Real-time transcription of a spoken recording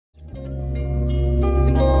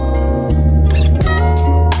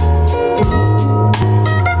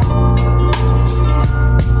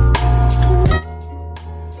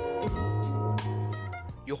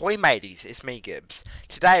mateys, it's me Gibbs.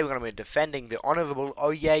 Today we're going to be defending the honourable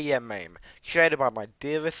Oh Yeah Yeah meme, created by my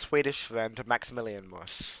dearest Swedish friend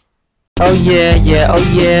MaximilianMus. Oh yeah, yeah,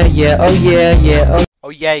 oh yeah, yeah, oh yeah, yeah, oh. Oh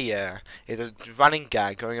Yeah Yeah is a running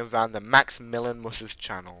gag going around the MaximilianMus's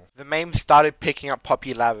channel. The meme started picking up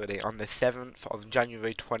popularity on the 7th of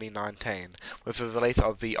January 2019 with the release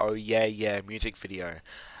of the Oh Yeah Yeah music video,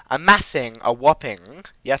 amassing a whopping,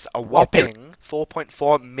 yes, a whopping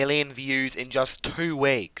 4.4 million views in just 2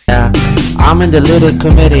 weeks. Yeah, I'm in the little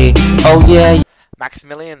committee. Oh yeah, yeah.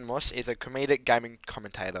 MaximilianMus is a comedic gaming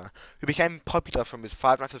commentator who became popular from his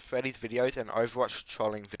Five Nights at Freddy's videos and Overwatch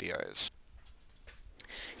trolling videos.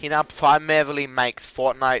 He now primarily makes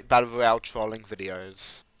Fortnite Battle Royale trolling videos,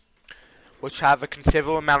 which have a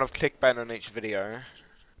considerable amount of clickbait on each video,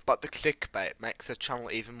 but the clickbait makes the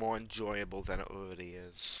channel even more enjoyable than it already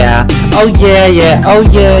is. Oh yeah, yeah, oh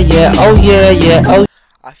yeah, yeah, oh yeah, yeah, oh.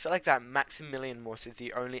 I feel like that MaximilianMus is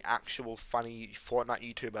the only actual funny Fortnite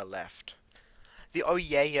YouTuber left. The Oh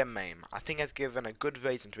Yeah Yeah meme, I think, has given a good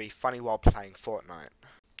reason to be funny while playing Fortnite.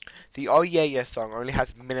 The Oh Yeah Yeah song only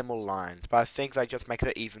has minimal lines, but I think that just makes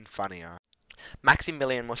it even funnier.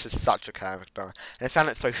 MaximilianMus is such a character, and I found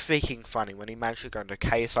it so freaking funny when he managed to go into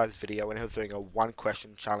KSI's video when he was doing a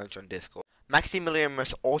one-question challenge on Discord.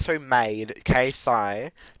 MaximilianMus also made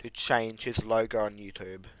KSI to change his logo on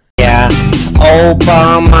YouTube. Yeah,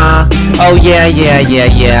 Obama. Oh yeah, yeah, yeah,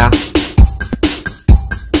 yeah.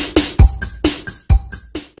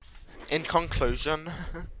 In conclusion,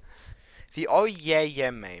 the Oh Yeah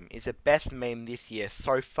Yeah meme is the best meme this year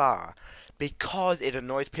so far, because it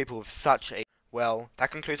annoys people with such a... Well,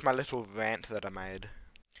 that concludes my little rant that I made.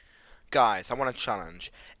 Guys, I want a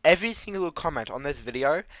challenge. Every single comment on this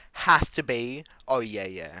video has to be Oh Yeah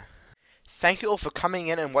Yeah. Thank you all for coming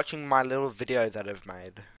in and watching my little video that I've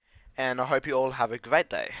made. And I hope you all have a great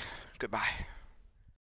day. Goodbye.